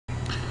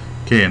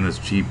Okay, in this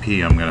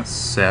GP I'm going to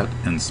set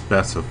and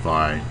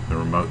specify the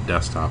remote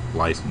desktop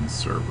license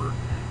server.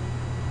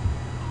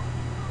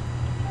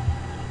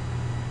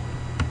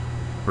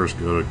 First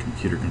go to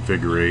computer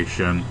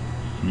configuration,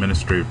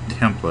 administrative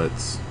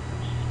templates,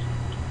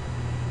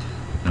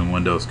 then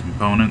Windows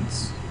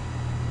components.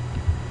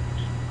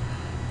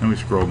 Then we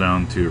scroll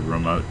down to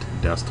remote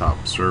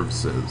desktop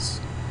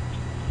services,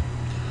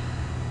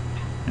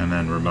 and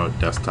then remote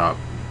desktop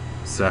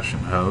session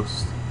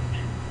host.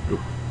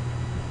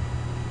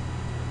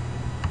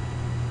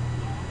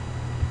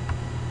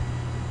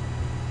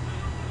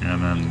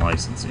 And then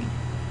licensing.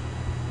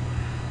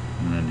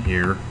 And then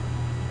here,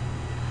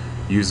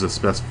 use the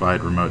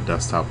specified remote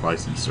desktop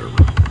license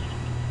server.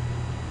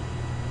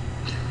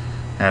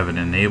 Have it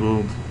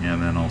enabled,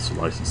 and then also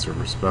license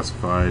server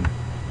specified.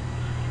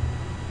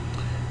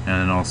 And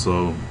then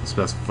also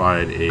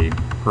specified a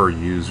per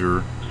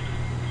user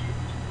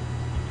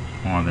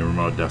on the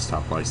remote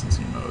desktop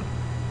licensing mode.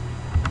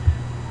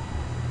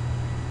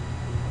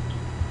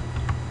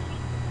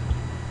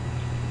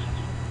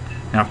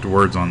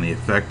 Afterwards, on the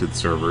affected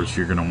servers,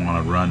 you're going to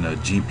want to run a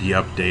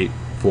gpupdate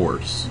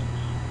force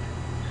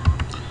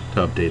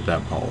to update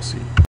that policy.